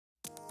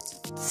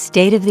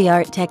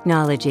State-of-the-art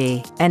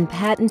technology and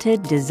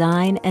patented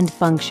design and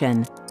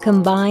function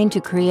combine to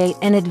create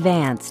an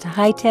advanced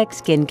high-tech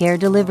skincare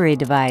delivery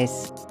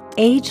device.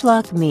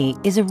 ageloc Me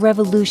is a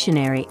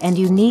revolutionary and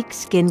unique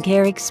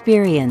skincare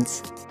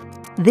experience.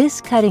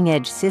 This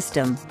cutting-edge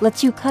system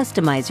lets you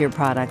customize your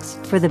products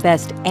for the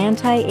best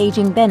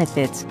anti-aging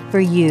benefits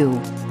for you.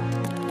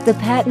 The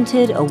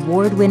patented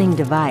award-winning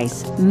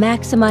device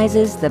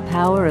maximizes the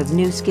power of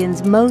Nu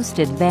Skin's most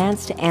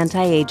advanced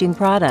anti-aging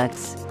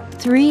products.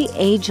 3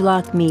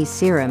 ageloc Me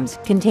serums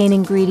contain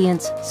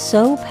ingredients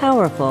so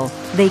powerful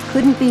they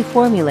couldn't be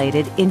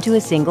formulated into a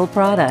single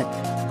product.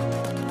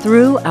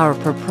 Through our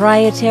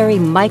proprietary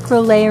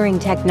micro-layering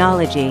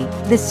technology,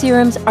 the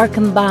serums are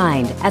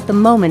combined at the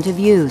moment of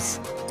use.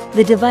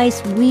 The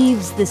device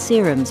weaves the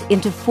serums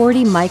into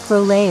 40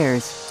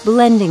 micro-layers,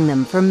 blending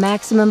them for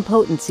maximum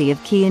potency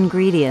of key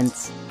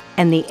ingredients.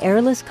 And the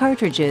airless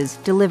cartridges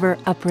deliver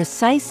a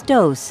precise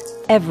dose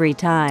every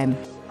time.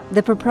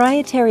 The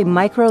proprietary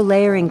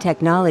micro-layering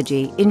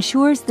technology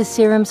ensures the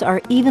serums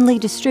are evenly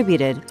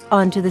distributed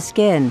onto the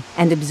skin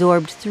and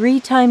absorbed 3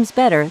 times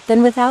better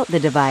than without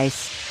the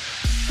device.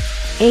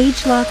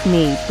 ageloc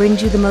Me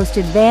brings you the most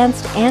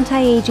advanced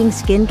anti-aging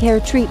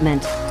skincare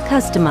treatment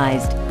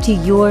customized to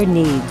your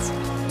needs.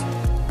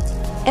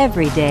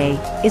 Every day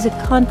is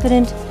a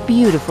confident,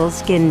 beautiful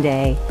skin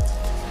day.